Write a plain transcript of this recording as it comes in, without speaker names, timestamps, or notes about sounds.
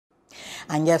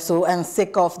And yes, so and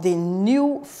sake of the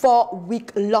new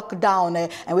 4-week lockdown,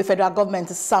 and with federal government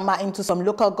summer into some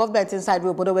local government inside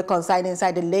Obodo we consign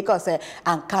inside the Lagos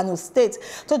and Kano State.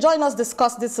 To join us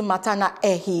discuss this matter na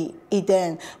Ehi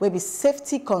Iden, will be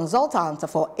safety consultant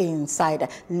for inside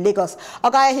Lagos.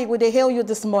 Okay, Ehi, would they hail you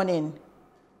this morning?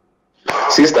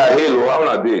 Sister, hello, how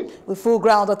are they? With full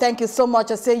ground. So thank you so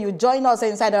much. I say you join us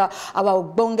inside our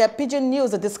Bonga Pigeon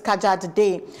News this Kaja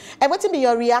day. And what will be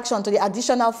your reaction to the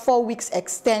additional 4 weeks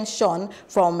extension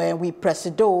from we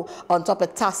Presido on top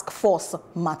of task force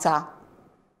matter?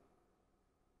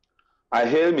 I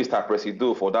hail Mr.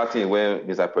 Presido for that thing where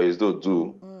Mr. Presido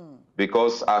do.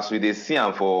 Because as we see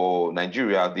for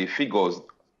Nigeria, the figures,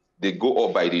 they go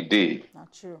up by the day.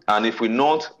 Not true. And if we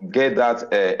not get that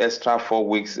extra 4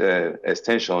 weeks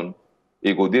extension,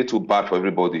 it go day too bad for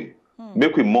everybody.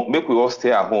 Make we all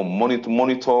stay at home,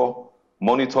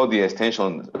 monitor the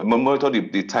extension, monitor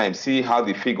the time, see how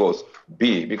the figures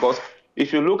be. Because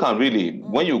if you look and really,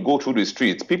 when you go through the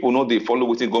streets, people know they follow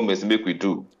what the government make we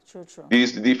do. True, true.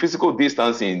 The physical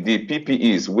distancing, the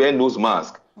PPEs, wear nose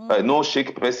mask, no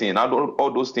shake person,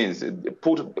 all those things.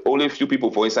 Put only a few people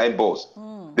for inside bus.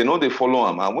 They know they follow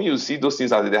them, and when you see those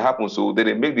things as they happen, so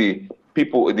they make the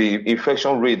people, the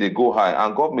infection rate, they go high.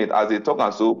 And government, as they talk,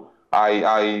 and so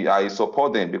I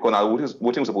support them, because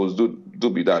what I'm supposed to do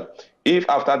be that if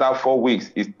after that 4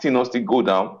 weeks it still not still go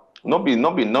down, not be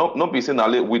saying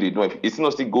that with it, no, if it still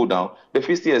not still go down, the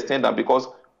fee still extend that, because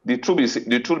the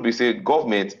truth be say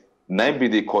government now be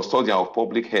the custodian of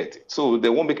public health. So they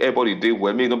won't make everybody day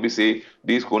well. May not be say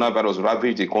this coronavirus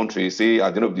ravage the country. Say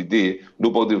at the end of the day,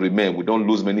 nobody remain. We don't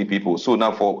lose many people. So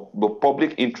now for the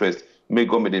public interest, may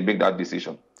government make that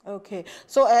decision. Okay,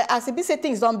 so as it be say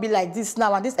things don't be like this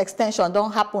now, and this extension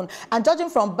don't happen, and judging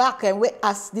from back and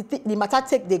as the matter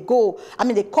take they go, I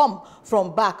mean they come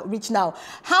from back reach now,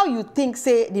 how you think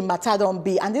say the matter don't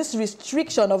be, and this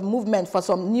restriction of movement for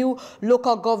some new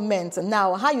local government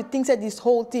now, how you think say this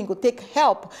whole thing could take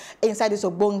help inside this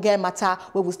Obonge matter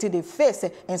where we still they face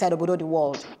inside Obodo the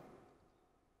world?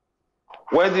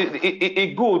 Well,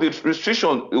 it good. The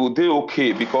restriction will be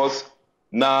okay, because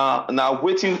now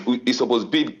waiting is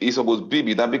supposed to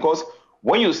be that, because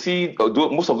when you see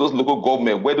most of those local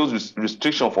government where those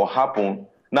restrictions for happen,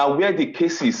 now where the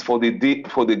cases for the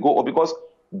go up, because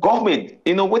government,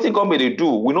 waiting government they do,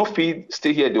 we not feel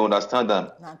stay here, they understand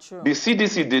them. Not true. The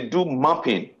CDC they do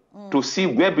mapping to see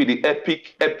where be the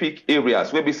epic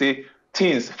areas where we say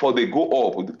things for they go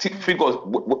up, figures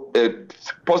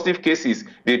positive cases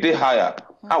they higher,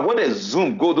 and when they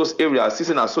zoom go those areas,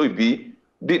 season and so it be.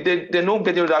 They don't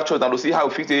get that choice and to see how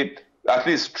we at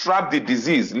least trap the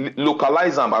disease,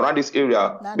 localize them around this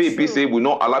area. Maybe say we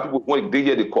not allow people when they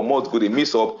hear they come out, go they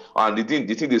mix up, and the thing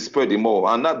they spread them more.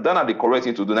 And that are the correct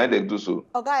thing to do. Now they do so.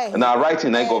 Okay. And our right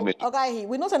thing, government. Okay,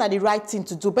 we know that the right thing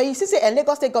to do, but you see, say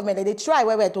Lagos State government they try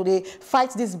to they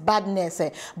fight this badness.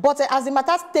 But as the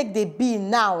matters take the be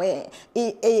now,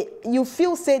 you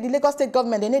feel say the Lagos State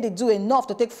government they need to do enough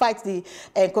to fight the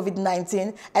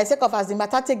COVID-19. And sake of as the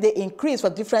matter take the increase for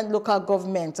different local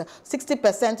governments,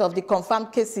 60% of the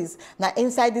confirmed cases now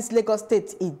inside this Lagos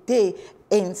State day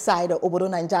inside Obodo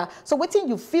Nigeria. So what thing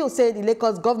you feel say the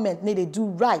Lagos government need to do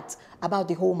right about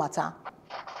the whole matter?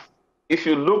 If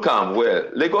you look well,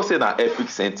 Lagos State an epic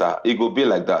center, it will be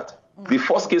like that. The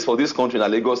first case for this country in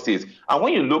Lagos State. And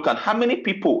when you look at how many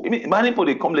people, many people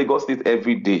they come Lagos State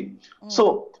every day.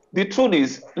 So the truth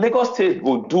is, Lagos State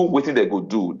will do what they go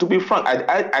do. To be frank,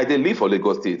 I they live for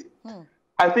Lagos State.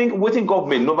 I think waiting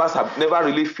government have never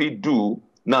really feel do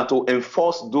now to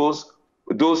enforce those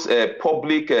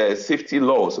public safety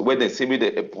laws where they say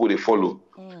they follow.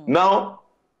 Now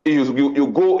you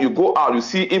go out, you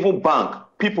see even bank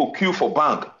people queue for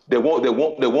bank. They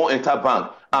won't enter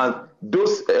bank, and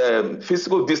those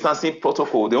physical distancing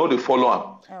protocol they only follow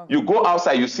them. You go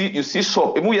outside, you see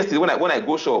shop. Even yesterday when I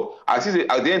go shop, I see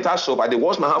I dey enter shop. I dey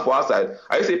wash my hand for outside.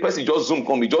 I see a person just zoom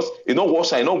come, he not wash,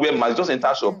 he not wear mask, just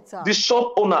enter shop. The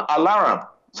shop owner alarm.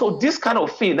 So this kind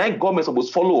of thing, that government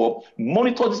supposed follow up,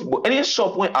 monitor this. Any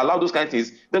shop when allow those kind of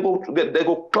things, they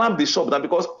go clamp the shop down,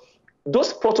 because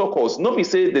those protocols, not be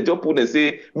say they just put and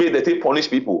say maybe they take punish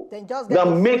people. They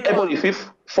make everybody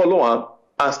follow them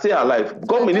and stay alive.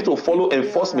 Government need to follow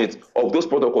enforcement of those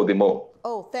protocols the more.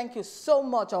 Oh, thank you so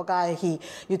much, Oga.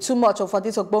 You too much for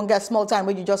this Ogbonge small time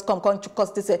when you just come to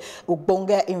cause this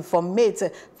Ogbonge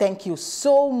informate. Thank you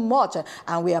so much,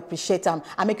 and we appreciate them.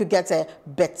 I make you get a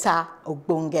better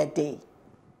Ogbonge day.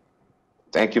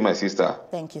 Thank you, my sister.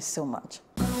 Thank you so much.